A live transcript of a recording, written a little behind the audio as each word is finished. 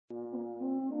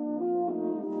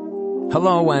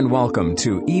Hello and welcome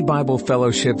to E-Bible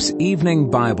Fellowship's Evening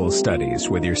Bible Studies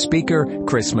with your speaker,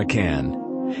 Chris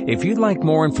McCann. If you'd like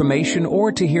more information or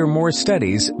to hear more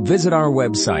studies, visit our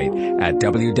website at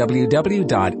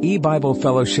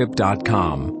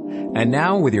www.ebiblefellowship.com. And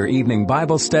now with your evening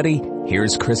Bible study,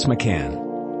 here's Chris McCann.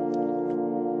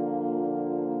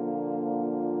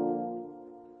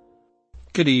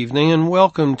 Good evening and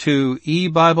welcome to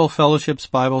E-Bible Fellowship's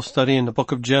Bible study in the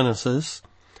book of Genesis.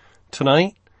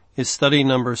 Tonight is study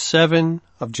number 7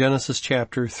 of Genesis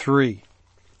chapter 3.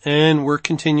 And we're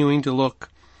continuing to look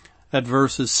at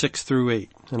verses 6 through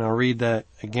 8. And I'll read that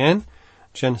again.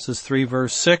 Genesis 3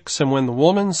 verse 6. And when the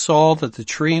woman saw that the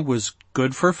tree was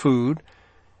good for food,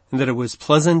 and that it was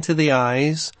pleasant to the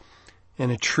eyes,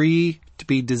 and a tree to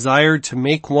be desired to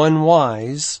make one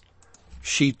wise,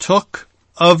 she took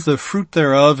of the fruit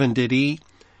thereof and did eat,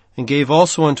 and gave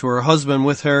also unto her husband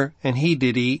with her, and he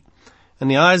did eat. And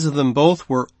the eyes of them both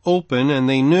were open, and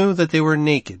they knew that they were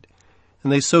naked.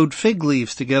 And they sewed fig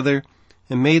leaves together,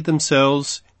 and made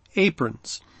themselves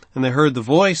aprons. And they heard the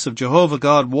voice of Jehovah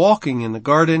God walking in the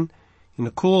garden in the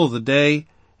cool of the day,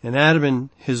 and Adam and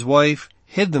his wife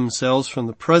hid themselves from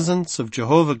the presence of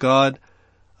Jehovah God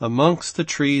amongst the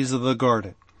trees of the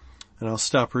garden. And I'll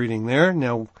stop reading there.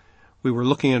 Now, we were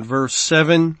looking at verse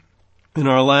 7 in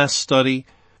our last study,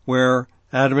 where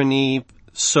Adam and Eve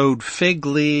sewed fig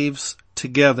leaves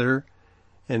together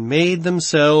and made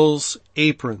themselves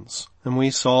aprons. And we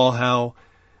saw how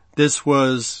this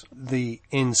was the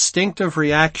instinctive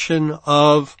reaction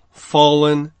of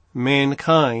fallen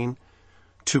mankind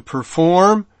to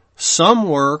perform some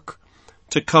work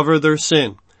to cover their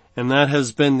sin. And that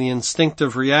has been the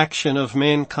instinctive reaction of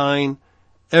mankind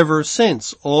ever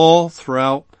since, all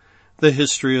throughout the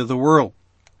history of the world.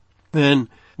 And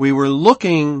we were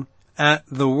looking at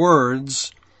the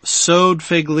words sewed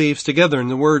fig leaves together, and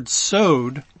the word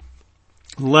sewed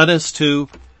led us to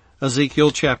Ezekiel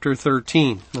chapter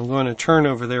 13. I'm going to turn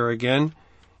over there again.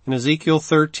 In Ezekiel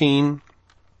 13,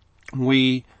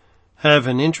 we have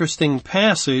an interesting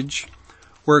passage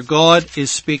where God is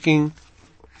speaking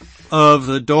of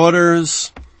the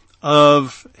daughters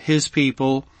of his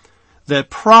people that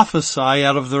prophesy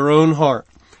out of their own heart.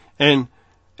 And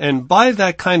by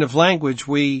that kind of language,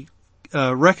 we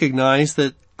recognize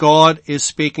that God is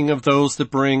speaking of those that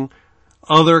bring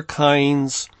other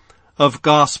kinds of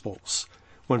gospels.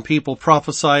 When people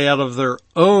prophesy out of their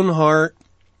own heart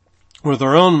or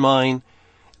their own mind,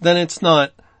 then it's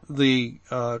not the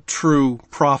true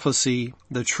prophecy,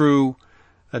 the true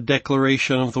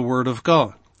declaration of the Word of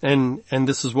God. And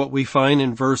this is what we find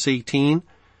in verse 18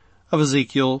 of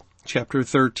Ezekiel chapter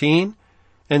 13.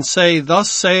 And say,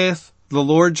 Thus saith the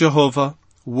Lord Jehovah,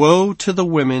 Woe to the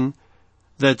women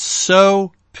that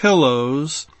sew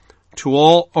pillows to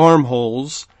all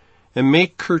armholes, and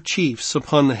make kerchiefs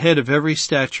upon the head of every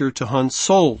stature to hunt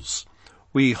souls.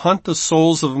 We hunt the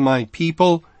souls of my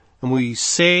people, and we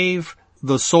save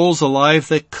the souls alive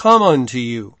that come unto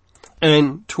you.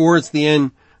 And towards the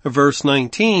end of verse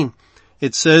 19,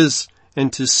 it says,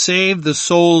 And to save the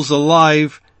souls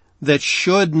alive that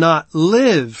should not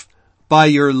live by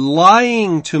your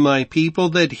lying to my people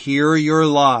that hear your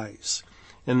lies.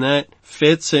 And that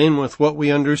fits in with what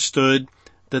we understood,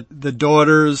 that the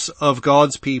daughters of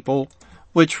God's people,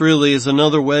 which really is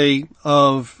another way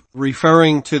of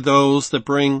referring to those that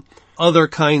bring other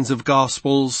kinds of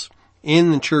gospels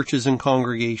in the churches and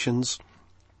congregations.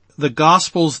 The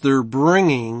gospels they're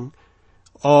bringing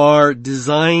are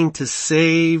designed to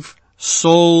save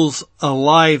souls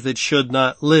alive that should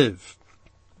not live.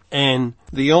 And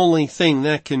the only thing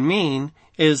that can mean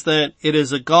is that it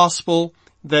is a gospel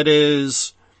that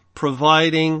is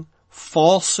providing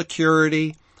false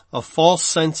security, a false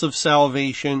sense of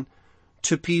salvation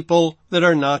to people that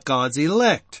are not God's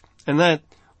elect. And that,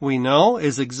 we know,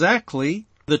 is exactly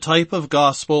the type of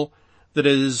gospel that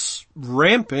is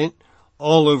rampant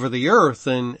all over the earth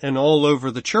and all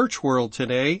over the church world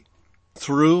today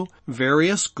through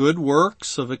various good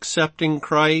works of accepting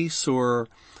Christ or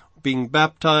being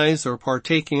baptized or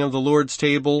partaking of the Lord's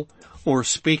table or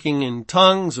speaking in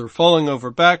tongues or falling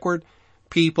over backward.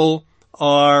 People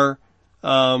are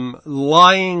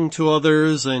lying to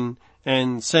others and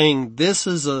saying this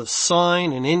is a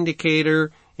sign, an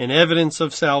indicator, an evidence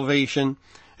of salvation.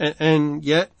 And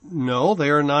yet, no, they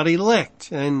are not elect.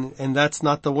 And that's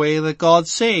not the way that God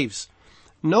saves.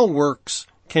 No works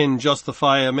can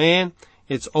justify a man.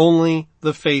 It's only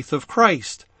the faith of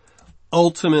Christ,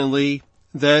 ultimately,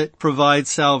 that provides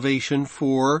salvation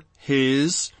for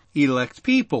his elect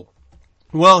people.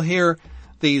 Well, here,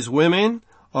 these women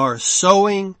are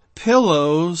sewing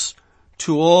pillows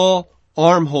to all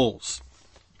armholes.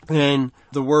 And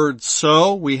the word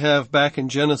sow, we have back in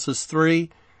Genesis 3,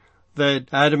 that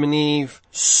Adam and Eve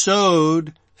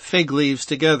sewed fig leaves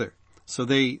together. So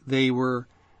they were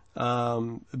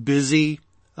busy,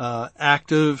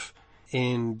 active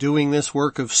in doing this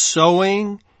work of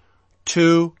sewing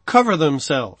to cover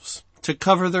themselves, to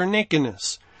cover their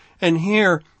nakedness. And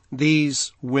here,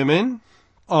 these women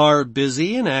are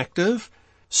busy and active,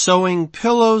 sewing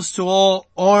pillows to all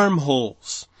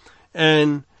armholes.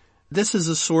 And this is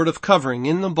a sort of covering.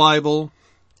 In the Bible,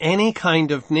 any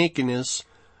kind of nakedness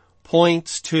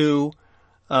points to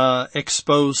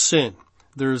exposed sin.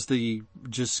 There's the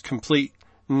just complete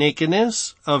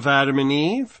nakedness of Adam and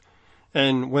Eve.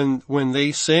 And when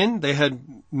they sinned, they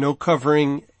had no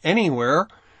covering anywhere.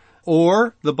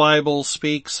 Or the Bible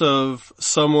speaks of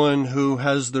someone who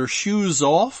has their shoes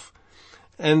off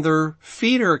and their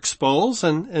feet are exposed,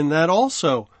 and that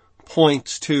also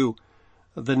points to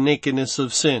the nakedness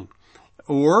of sin.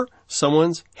 Or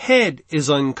someone's head is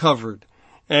uncovered,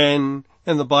 and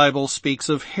the Bible speaks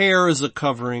of hair as a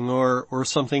covering or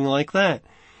something like that.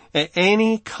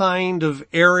 Any kind of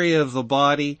area of the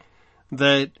body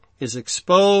that is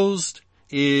exposed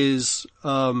is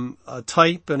a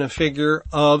type and a figure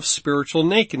of spiritual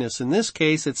nakedness. In this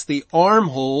case, it's the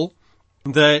armhole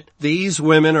that these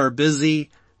women are busy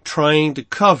trying to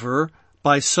cover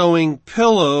by sewing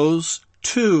pillows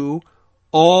to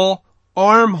all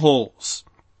armholes.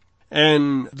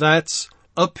 And that's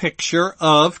a picture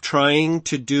of trying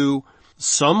to do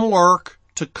some work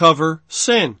to cover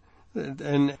sin.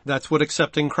 And that's what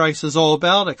accepting Christ is all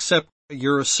about. Accept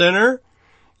you're a sinner,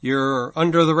 you're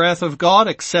under the wrath of God,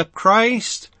 accept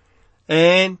Christ,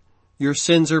 and your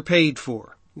sins are paid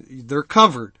for. They're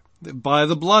covered by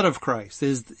the blood of Christ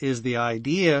is the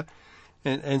idea.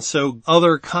 And so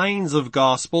other kinds of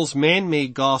gospels,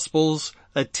 man-made gospels,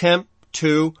 attempt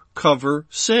to cover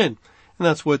sin. And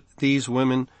that's what these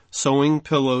women sewing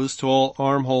pillows to all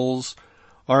armholes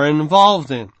are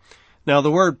involved in. Now the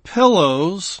word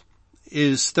pillows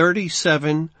is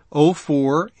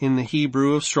 3704 in the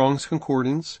Hebrew of Strong's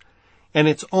Concordance, and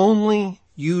it's only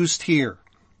used here.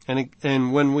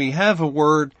 And when we have a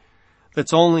word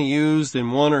that's only used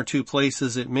in one or two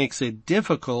places, it makes it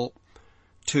difficult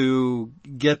to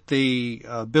get the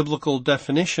biblical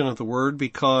definition of the word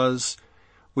because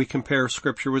we compare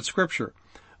Scripture with Scripture.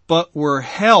 But we're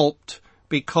helped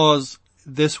because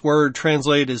this word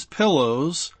translated as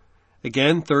pillows,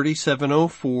 again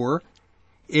 3704,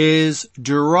 is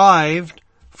derived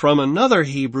from another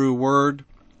Hebrew word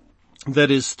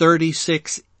that is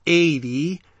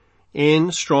 3680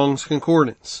 in Strong's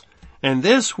Concordance. And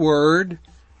this word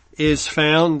is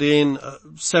found in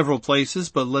several places,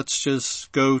 but let's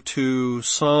just go to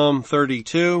Psalm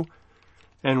 32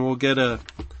 and we'll get a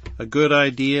good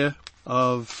idea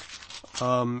of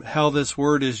how this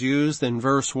word is used in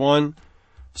verse 1.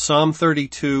 Psalm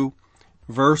 32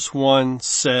 verse 1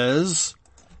 says,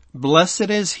 "Blessed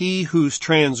is he whose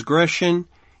transgression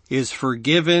is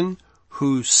forgiven,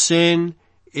 whose sin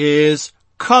is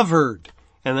covered."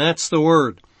 And that's the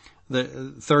word.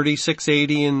 The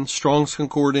 3680 in Strong's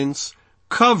Concordance,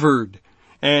 covered.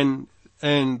 And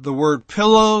the word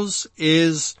pillows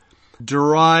is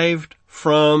derived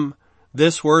from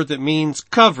this word that means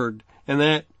covered. And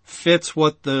that fits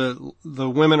what the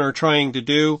women are trying to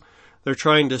do. They're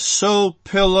trying to sew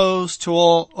pillows to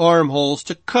all armholes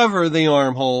to cover the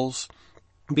armholes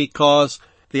because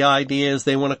the idea is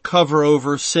they want to cover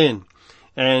over sin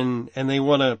and they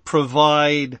want to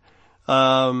provide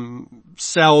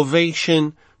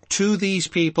salvation to these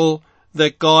people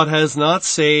that God has not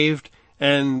saved,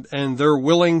 and they're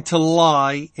willing to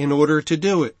lie in order to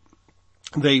do it.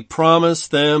 They promise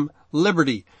them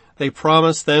liberty. They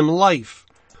promise them life.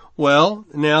 Well,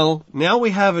 now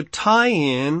we have a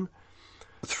tie-in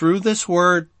through this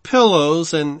word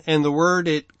pillows and the word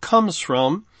it comes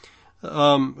from,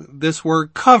 this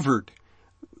word covered.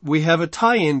 We have a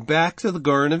tie-in back to the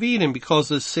Garden of Eden because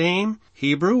the same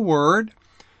Hebrew word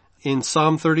in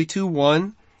Psalm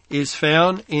 32:1 is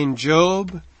found in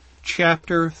Job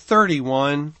chapter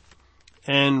 31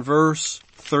 and verse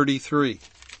 33.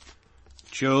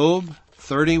 Job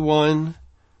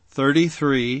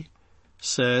 31:33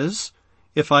 says,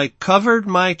 "If I covered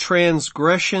my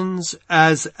transgressions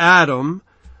as Adam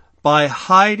by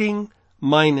hiding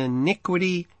mine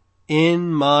iniquity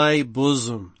in my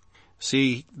bosom."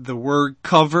 See, the word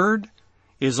covered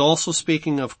is also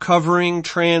speaking of covering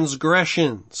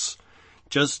transgressions.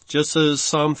 Just as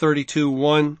Psalm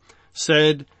 32:1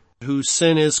 said, whose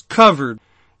sin is covered.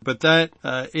 But that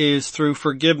is through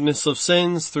forgiveness of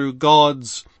sins, through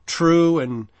God's true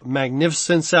and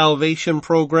magnificent salvation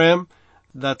program.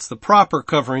 That's the proper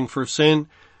covering for sin.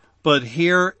 But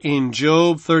here in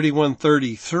Job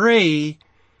 31:33,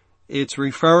 it's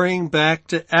referring back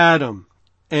to Adam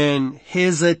and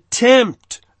his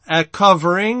attempt at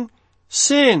covering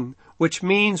sin, which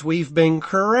means we've been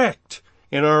correct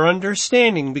in our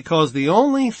understanding, because the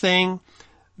only thing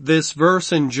this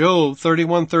verse in Job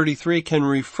 31:33 can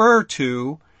refer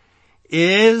to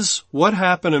is what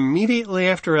happened immediately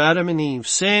after Adam and Eve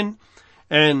sinned,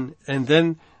 and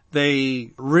then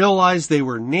they realized they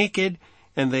were naked,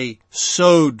 and they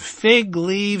sewed fig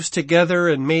leaves together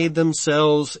and made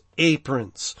themselves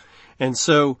aprons. And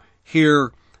so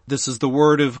here, this is the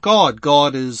word of God.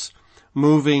 God is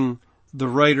moving the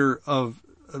writer of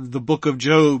the book of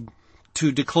Job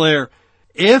to declare,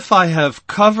 if I have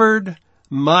covered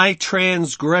my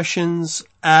transgressions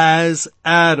as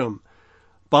Adam,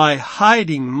 by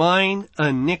hiding mine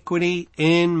iniquity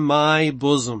in my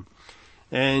bosom.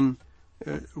 And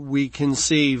we can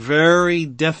see very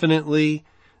definitely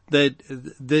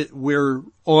that we're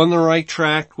on the right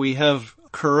track. We have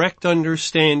correct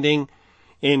understanding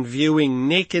in viewing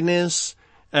nakedness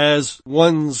as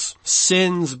one's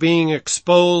sins being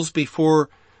exposed before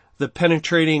the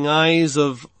penetrating eyes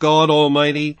of God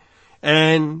Almighty.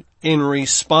 And in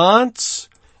response,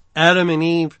 Adam and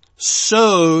Eve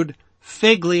sewed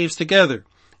fig leaves together.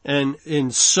 And in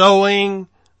sewing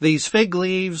these fig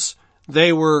leaves,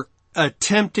 they were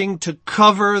attempting to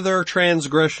cover their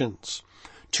transgressions,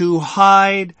 to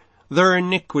hide their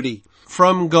iniquity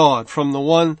from God, from the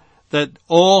one that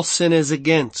all sin is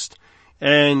against.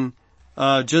 And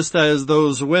just as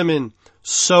those women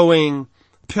sewing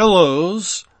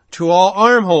pillows to all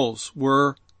armholes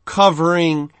were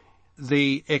covering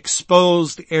the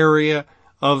exposed area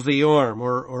of the arm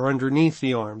or underneath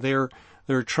the arm. They're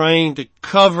trying to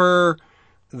cover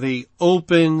the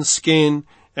open skin,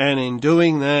 and in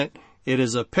doing that, it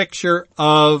is a picture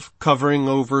of covering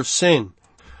over sin.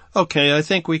 Okay, I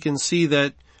think we can see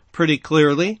that pretty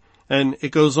clearly. And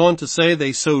it goes on to say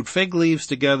they sewed fig leaves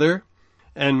together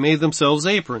and made themselves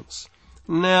aprons.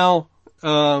 Now,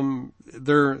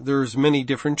 there's many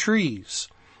different trees,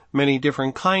 many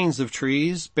different kinds of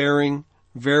trees bearing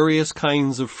various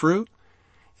kinds of fruit,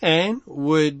 and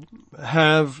would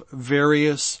have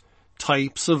various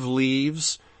types of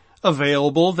leaves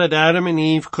available that Adam and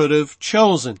Eve could have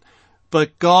chosen.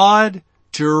 But God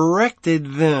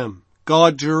directed them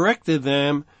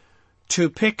to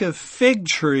pick a fig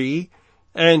tree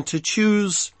and to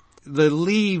choose the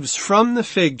leaves from the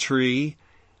fig tree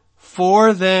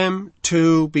for them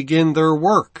to begin their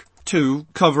work, to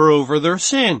cover over their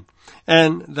sin.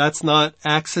 And that's not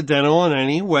accidental in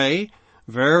any way,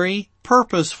 very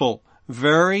purposeful,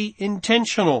 very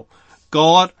intentional.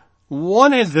 God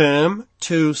wanted them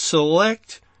to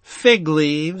select fig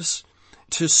leaves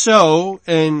to sew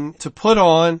and to put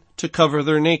on to cover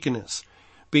their nakedness,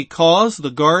 because the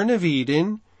Garden of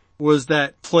Eden was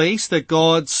that place that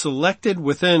God selected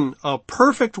within a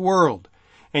perfect world,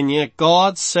 and yet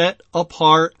God set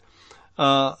apart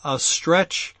a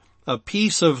stretch, a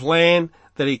piece of land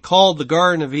that he called the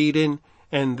Garden of Eden,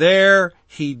 and there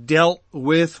he dealt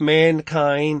with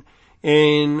mankind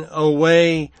in a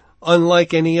way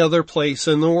unlike any other place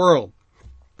in the world,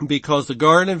 because the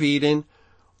Garden of Eden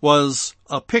was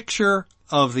a picture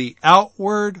of the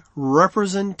outward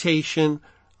representation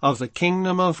of the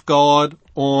kingdom of God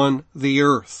on the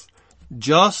earth.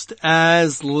 Just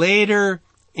as later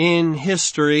in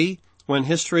history, when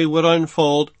history would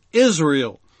unfold,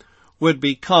 Israel would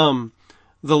become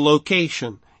the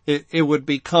location. It would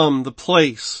become the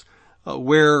place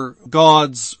where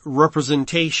God's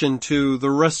representation to the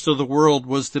rest of the world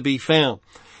was to be found.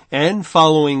 And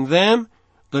following them,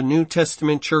 the New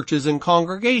Testament churches and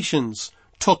congregations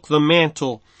took the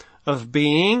mantle of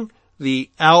being the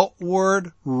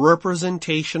outward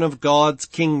representation of God's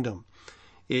kingdom.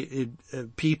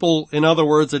 People, in other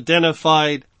words,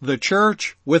 identified the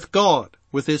church with God,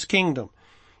 with his kingdom.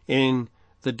 In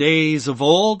the days of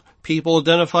old, people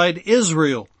identified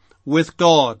Israel with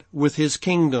God, with his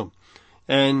kingdom.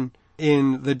 And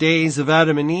in the days of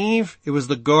Adam and Eve, it was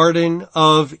the Garden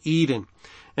of Eden.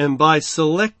 And by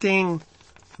selecting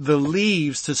the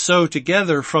leaves to sew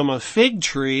together from a fig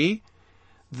tree,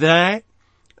 that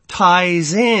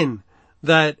ties in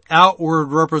that outward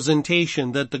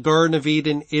representation that the Garden of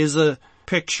Eden is a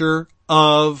picture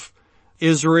of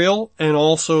Israel and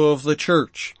also of the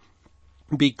church,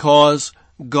 because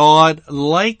God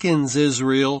likens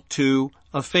Israel to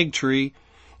a fig tree,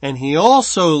 and he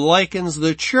also likens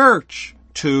the church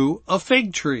to a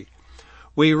fig tree.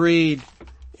 We read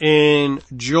in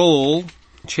Joel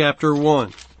chapter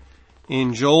 1.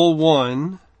 In Joel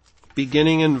 1,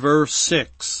 beginning in verse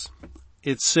 6,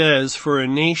 it says, "For a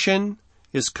nation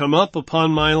is come up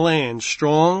upon my land,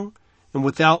 strong and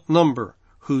without number,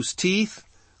 whose teeth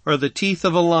are the teeth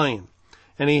of a lion,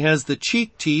 and he has the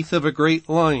cheek teeth of a great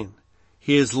lion.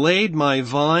 He has laid my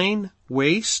vine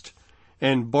waste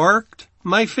and barked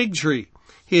my fig tree.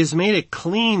 He has made it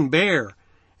clean bare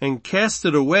and cast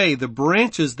it away. The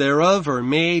branches thereof are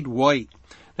made white.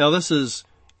 Now this is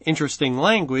interesting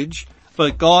language,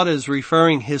 but God is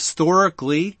referring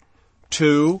historically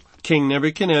to King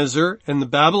Nebuchadnezzar and the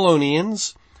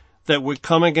Babylonians that would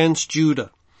come against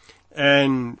Judah.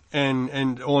 And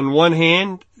on one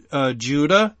hand,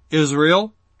 Judah,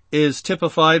 Israel, is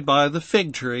typified by the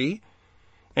fig tree.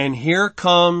 And here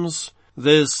comes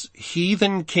this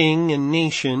heathen king and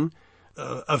nation,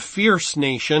 a fierce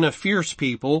nation, a fierce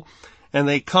people, and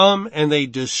they come and they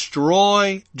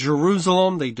destroy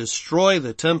Jerusalem, they destroy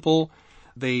the temple,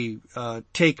 they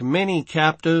take many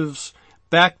captives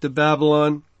back to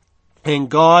Babylon, and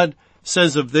God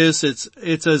says of this,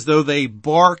 it's as though they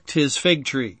barked his fig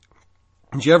tree.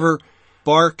 Did you ever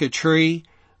bark a tree?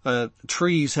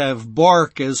 Trees have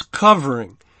bark as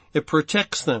covering. It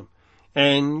protects them.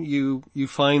 And you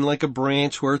find like a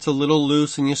branch where it's a little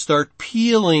loose and you start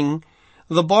peeling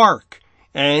the bark.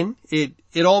 And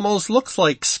it almost looks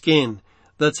like skin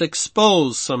that's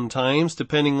exposed sometimes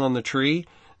depending on the tree.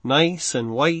 Nice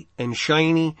and white and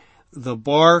shiny. The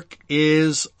bark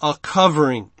is a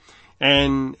covering.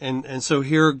 And so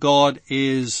here God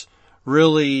is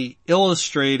really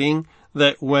illustrating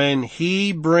that when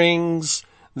he brings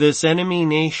this enemy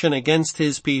nation against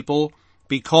his people,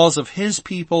 because of his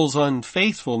people's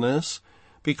unfaithfulness,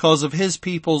 because of his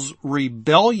people's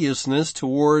rebelliousness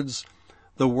towards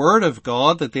the word of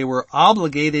God that they were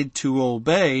obligated to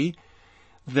obey,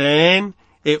 then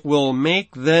it will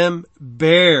make them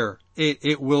bare.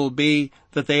 It will be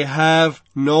that they have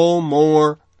no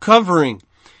more covering.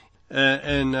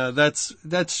 That's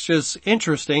just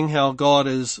interesting how God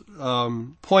is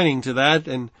pointing to that,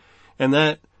 and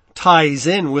that ties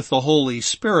in with the Holy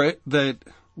Spirit that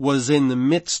was in the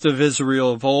midst of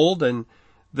Israel of old, and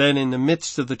then in the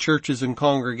midst of the churches and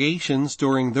congregations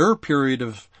during their period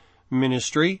of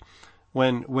ministry,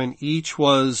 when each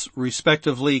was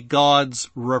respectively God's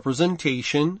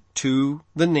representation to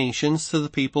the nations, to the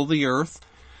people of the earth.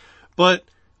 But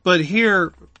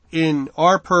here in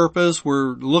our purpose,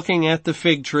 we're looking at the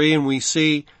fig tree, and we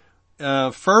see,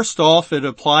 first off, it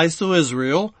applies to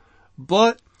Israel,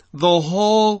 but the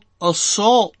whole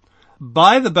assault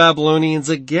by the Babylonians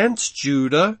against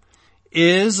Judah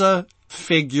is a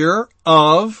figure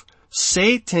of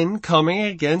Satan coming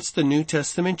against the New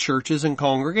Testament churches and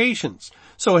congregations.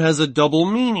 So it has a double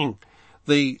meaning.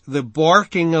 The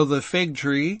barking of the fig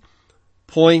tree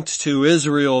points to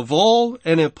Israel of old,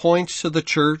 and it points to the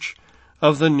church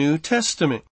of the New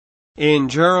Testament. In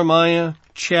Jeremiah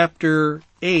chapter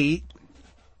 8,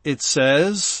 it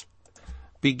says,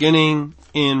 beginning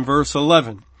in verse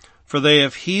 11, "For they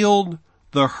have healed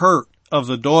the hurt of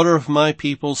the daughter of my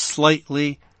people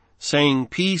slightly, saying,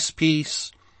 Peace,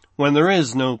 peace, when there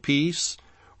is no peace.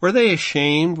 Were they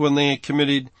ashamed when they had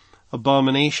committed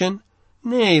abomination?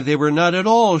 Nay, they were not at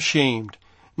all ashamed,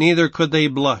 neither could they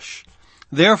blush.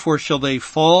 Therefore shall they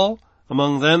fall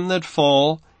among them that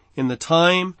fall. In the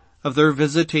time of their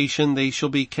visitation they shall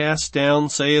be cast down,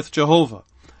 saith Jehovah.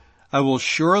 I will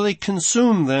surely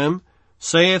consume them,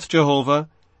 saith Jehovah.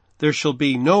 There shall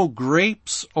be no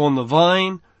grapes on the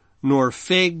vine, nor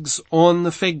figs on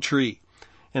the fig tree.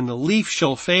 And the leaf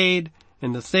shall fade,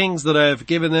 and the things that I have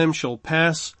given them shall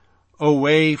pass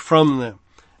away from them."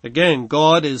 Again,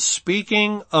 God is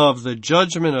speaking of the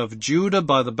judgment of Judah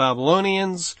by the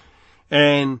Babylonians,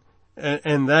 and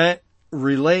that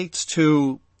relates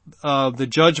to the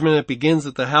judgment that begins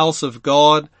at the house of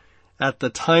God at the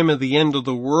time of the end of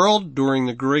the world during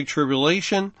the Great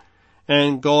Tribulation,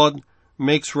 and God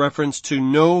makes reference to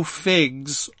no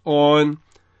figs on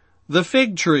the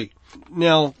fig tree.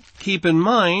 Now, keep in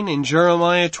mind in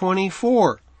Jeremiah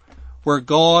 24, where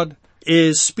God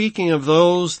is speaking of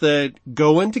those that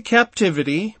go into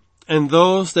captivity and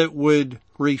those that would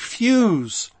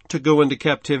refuse to go into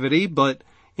captivity but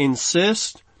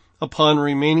insist upon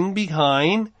remaining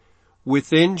behind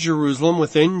within Jerusalem,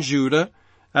 within Judah.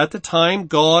 At the time,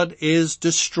 God is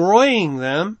destroying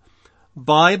them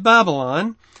by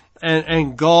Babylon,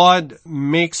 and God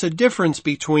makes a difference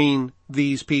between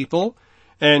these people,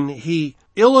 and he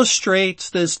illustrates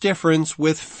this difference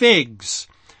with figs.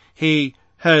 He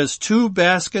has 2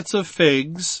 baskets of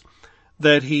figs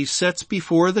that he sets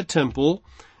before the temple,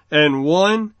 and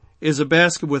one is a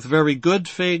basket with very good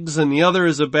figs, and the other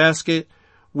is a basket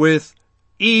with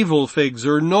evil figs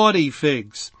or naughty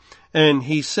figs. And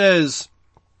he says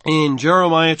in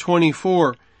Jeremiah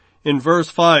 24, in verse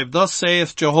 5, "Thus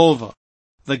saith Jehovah,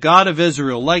 the God of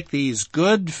Israel, like these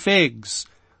good figs,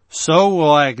 so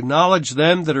will I acknowledge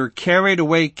them that are carried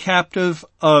away captive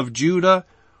of Judah,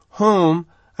 whom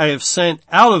I have sent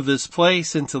out of this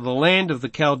place into the land of the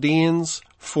Chaldeans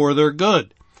for their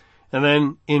good." And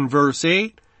then in verse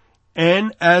 8,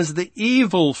 "And as the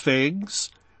evil figs,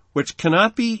 which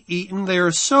cannot be eaten, they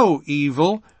are so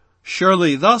evil.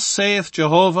 Surely thus saith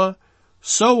Jehovah,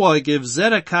 so will I give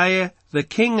Zedekiah the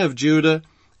king of Judah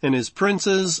and his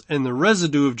princes and the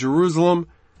residue of Jerusalem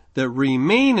that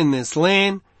remain in this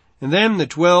land, and them that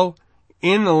dwell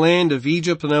in the land of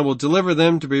Egypt, and I will deliver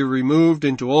them to be removed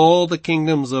into all the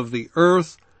kingdoms of the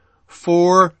earth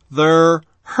for their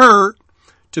hurt,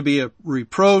 to be a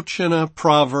reproach and a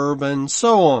proverb," and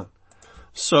so on.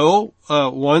 So,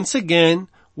 once again,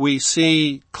 we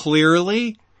see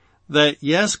clearly that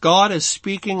yes, God is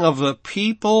speaking of the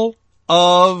people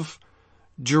of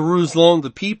Jerusalem, the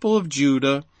people of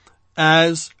Judah,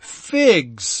 as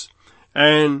figs.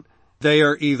 And they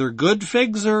are either good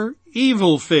figs or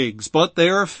evil figs, but they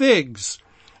are figs.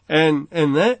 And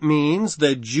that means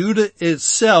that Judah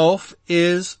itself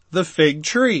is the fig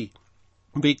tree,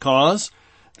 because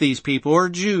these people are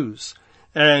Jews,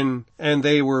 and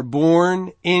they were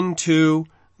born into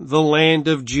the land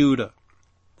of Judah.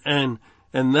 And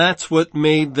that's what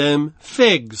made them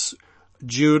figs.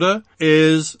 Judah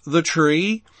is the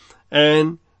tree,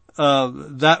 and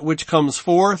that which comes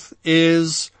forth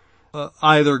is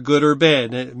either good or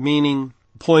bad, meaning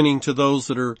pointing to those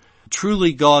that are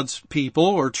truly God's people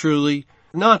or truly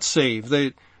not saved.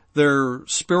 They're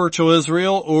spiritual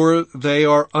Israel, or they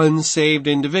are unsaved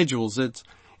individuals.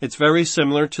 It's very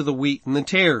similar to the wheat and the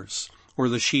tares, or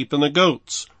the sheep and the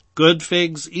goats. Good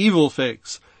figs, evil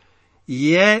figs.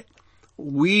 Yet,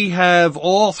 we have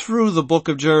all through the book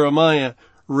of Jeremiah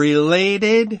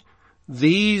related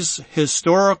these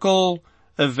historical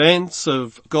events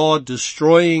of God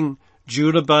destroying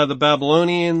Judah by the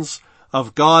Babylonians,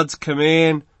 of God's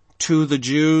command to the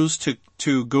Jews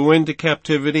to go into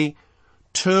captivity,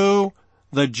 to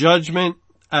the judgment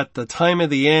at the time of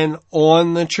the end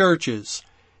on the churches.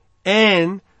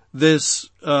 And this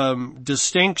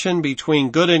distinction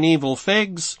between good and evil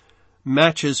figs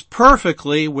matches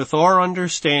perfectly with our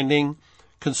understanding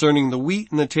concerning the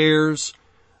wheat and the tares,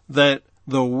 that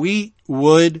the wheat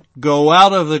would go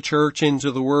out of the church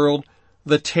into the world,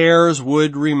 the tares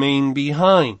would remain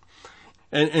behind.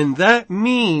 And that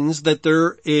means that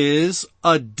there is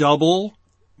a double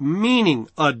meaning,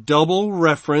 a double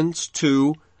reference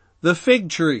to the fig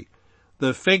tree.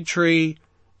 The fig tree,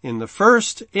 in the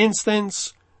first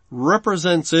instance,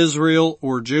 represents Israel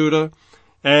or Judah,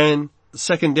 and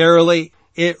secondarily,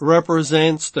 it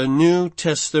represents the New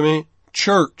Testament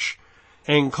church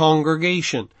and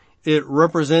congregation. It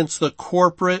represents the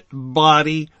corporate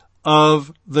body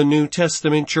of the New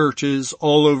Testament churches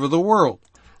all over the world.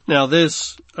 Now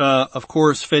this, of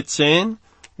course, fits in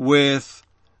with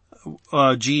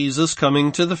Jesus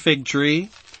coming to the fig tree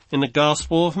in the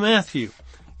Gospel of Matthew.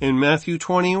 In Matthew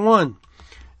 21,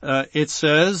 it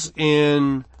says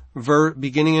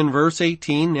beginning in verse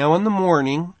 18, "Now in the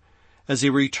morning, as he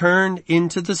returned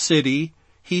into the city,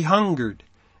 he hungered.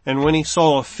 And when he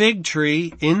saw a fig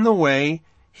tree in the way,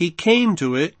 he came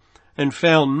to it, and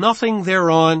found nothing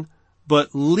thereon but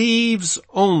leaves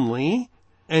only,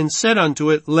 and said unto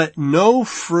it, Let no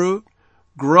fruit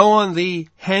grow on thee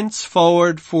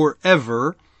henceforward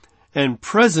forever. And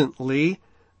presently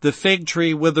the fig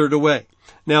tree withered away."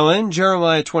 Now in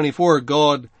Jeremiah 24,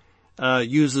 God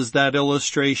uses that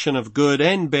illustration of good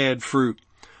and bad fruit.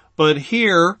 But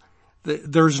here,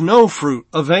 there's no fruit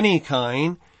of any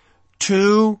kind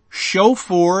to show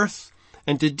forth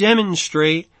and to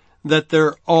demonstrate that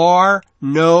there are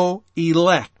no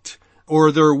elect,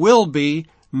 or there will be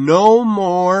no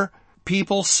more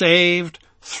people saved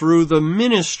through the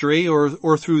ministry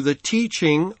or through the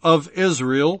teaching of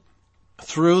Israel,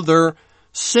 through their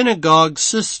synagogue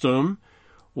system,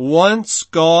 once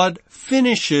God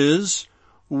finishes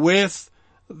with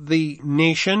the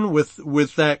nation,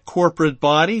 with that corporate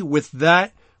body, with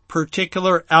that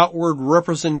particular outward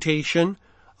representation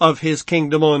of his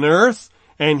kingdom on earth.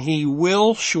 And he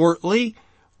will shortly,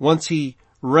 once he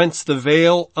rents the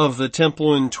veil of the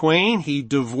temple in twain, he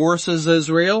divorces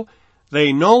Israel.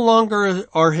 They no longer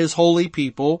are his holy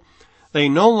people. They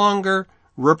no longer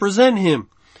represent him.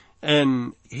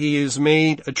 And he has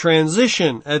made a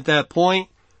transition at that point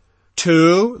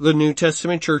to the New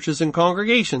Testament churches and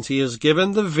congregations. He has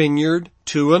given the vineyard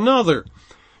to another,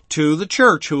 to the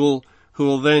church, who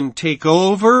will then take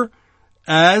over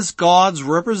as God's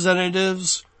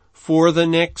representatives for the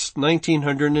next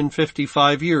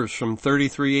 1955 years, from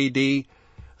 33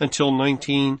 AD until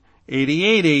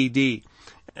 1988 AD.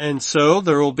 And so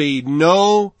there will be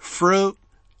no fruit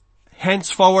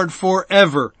henceforward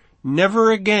forever.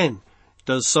 Never again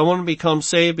does someone become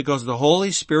saved because the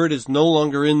Holy Spirit is no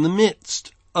longer in the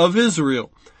midst of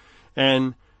Israel.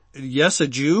 And yes, a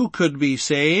Jew could be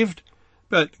saved,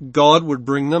 but God would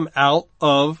bring them out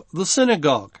of the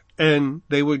synagogue, and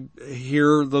they would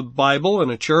hear the Bible in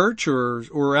a church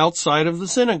or outside of the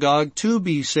synagogue to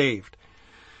be saved.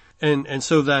 And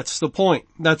so that's the point.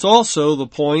 That's also the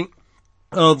point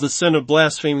of the sin of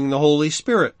blaspheming the Holy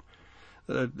Spirit.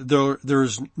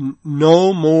 There's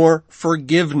no more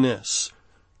forgiveness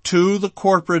to the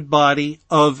corporate body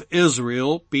of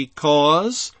Israel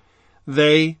because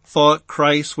they thought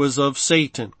Christ was of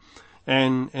Satan.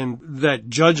 And that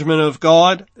judgment of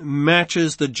God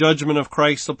matches the judgment of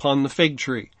Christ upon the fig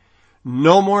tree.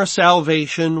 No more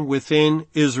salvation within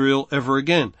Israel ever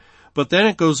again. But then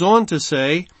it goes on to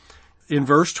say in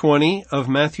verse 20 of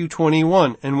Matthew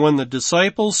 21, and when the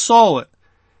disciples saw it,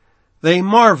 they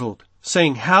marveled,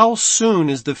 saying, how soon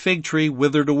is the fig tree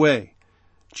withered away?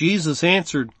 Jesus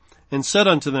answered and said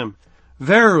unto them,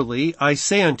 verily I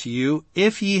say unto you,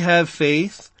 if ye have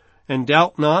faith and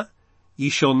doubt not, ye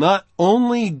shall not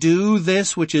only do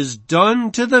this which is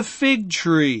done to the fig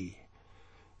tree,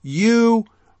 you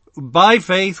by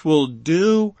faith will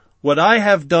do what I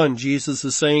have done, Jesus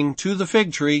is saying, to the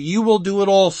fig tree, you will do it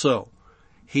also.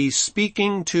 He's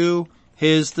speaking to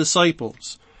his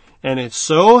disciples. And it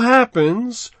so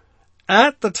happens,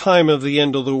 at the time of the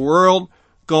end of the world,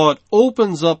 God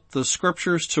opens up the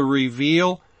scriptures to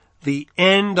reveal the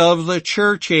end of the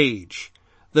church age.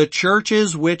 The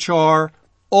churches which are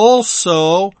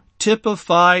also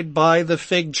typified by the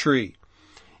fig tree.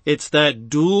 It's that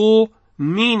dual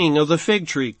meaning of the fig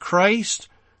tree. Christ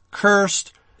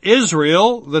cursed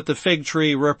Israel that the fig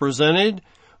tree represented,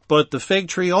 but the fig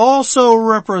tree also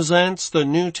represents the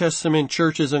New Testament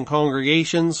churches and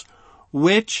congregations,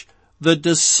 which the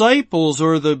disciples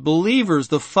or the believers,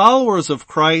 the followers of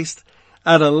Christ,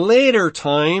 at a later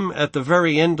time, at the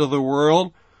very end of the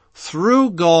world,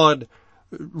 through God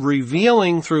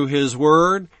revealing through his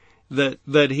word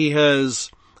that he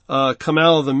has come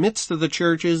out of the midst of the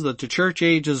churches, that the church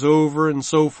age is over and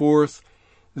so forth,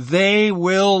 they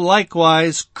will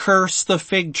likewise curse the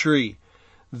fig tree.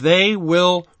 They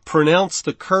will pronounce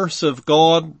the curse of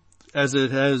God as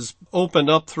it has opened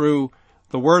up through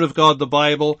the word of God, the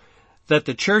Bible, that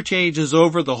the church age is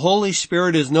over, the Holy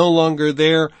Spirit is no longer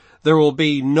there, there will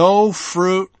be no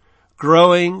fruit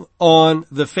growing on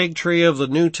the fig tree of the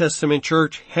New Testament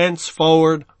church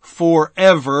henceforward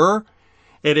forever.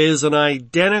 It is an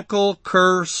identical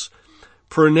curse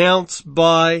pronounced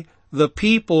by the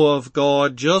people of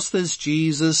God, just as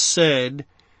Jesus said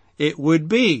it would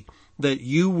be, that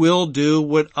you will do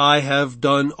what I have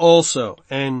done also.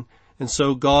 And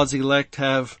so God's elect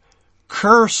have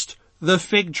cursed the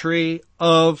fig tree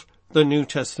of the New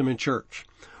Testament church.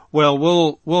 Well,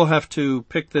 we'll have to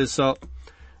pick this up,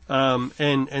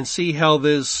 and see how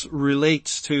this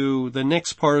relates to the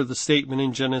next part of the statement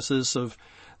in Genesis of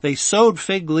they sewed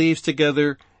fig leaves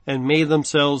together and made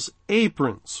themselves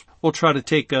aprons. We'll try to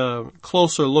take a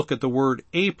closer look at the word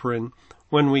apron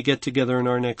when we get together in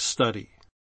our next study.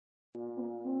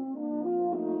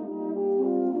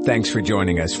 Thanks for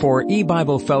joining us for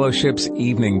E-Bible Fellowship's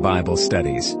Evening Bible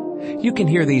Studies. You can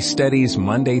hear these studies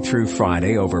Monday through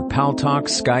Friday over Paltalk,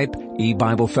 Skype,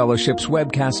 E-Bible Fellowship's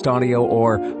webcast audio,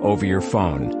 or over your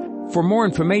phone. For more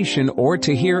information or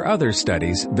to hear other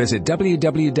studies, visit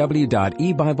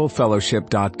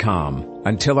www.ebiblefellowship.com.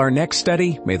 Until our next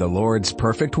study, may the Lord's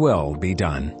perfect will be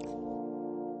done.